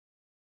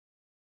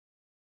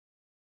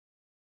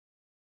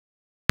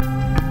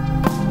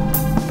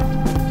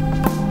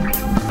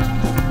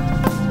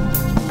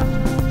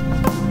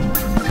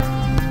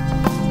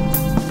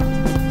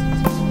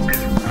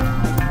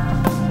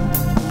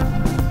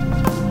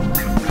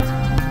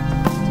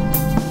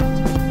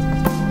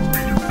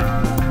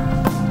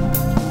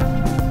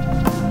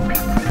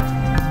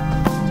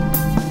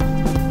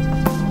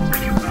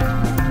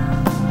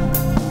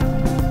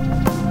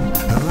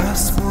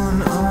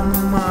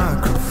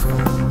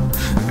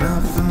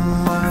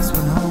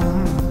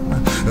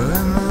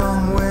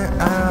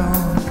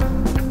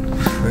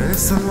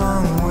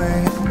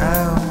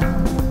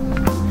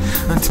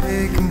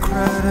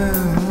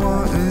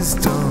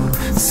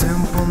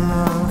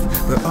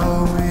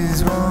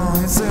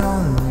it's the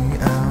only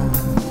out.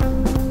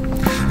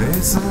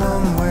 It's a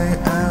long way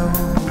out.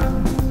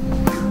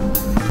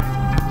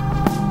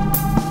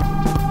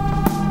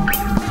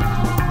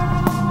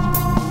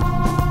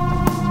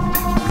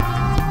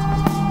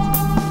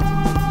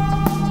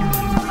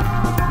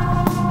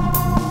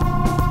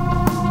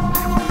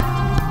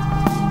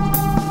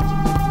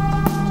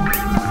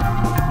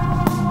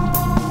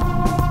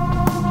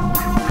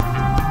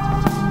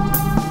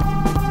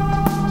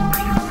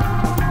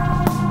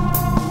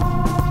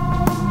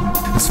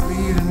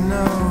 Sweet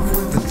enough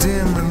with the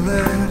dimly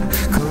lit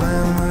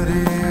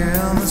Calamity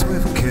on the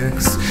swift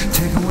kicks.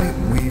 Take what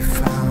we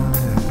found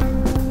it.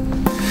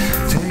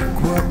 Take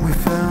what we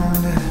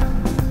found it.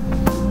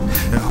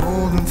 And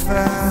holding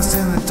fast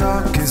in the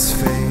darkest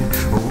fate.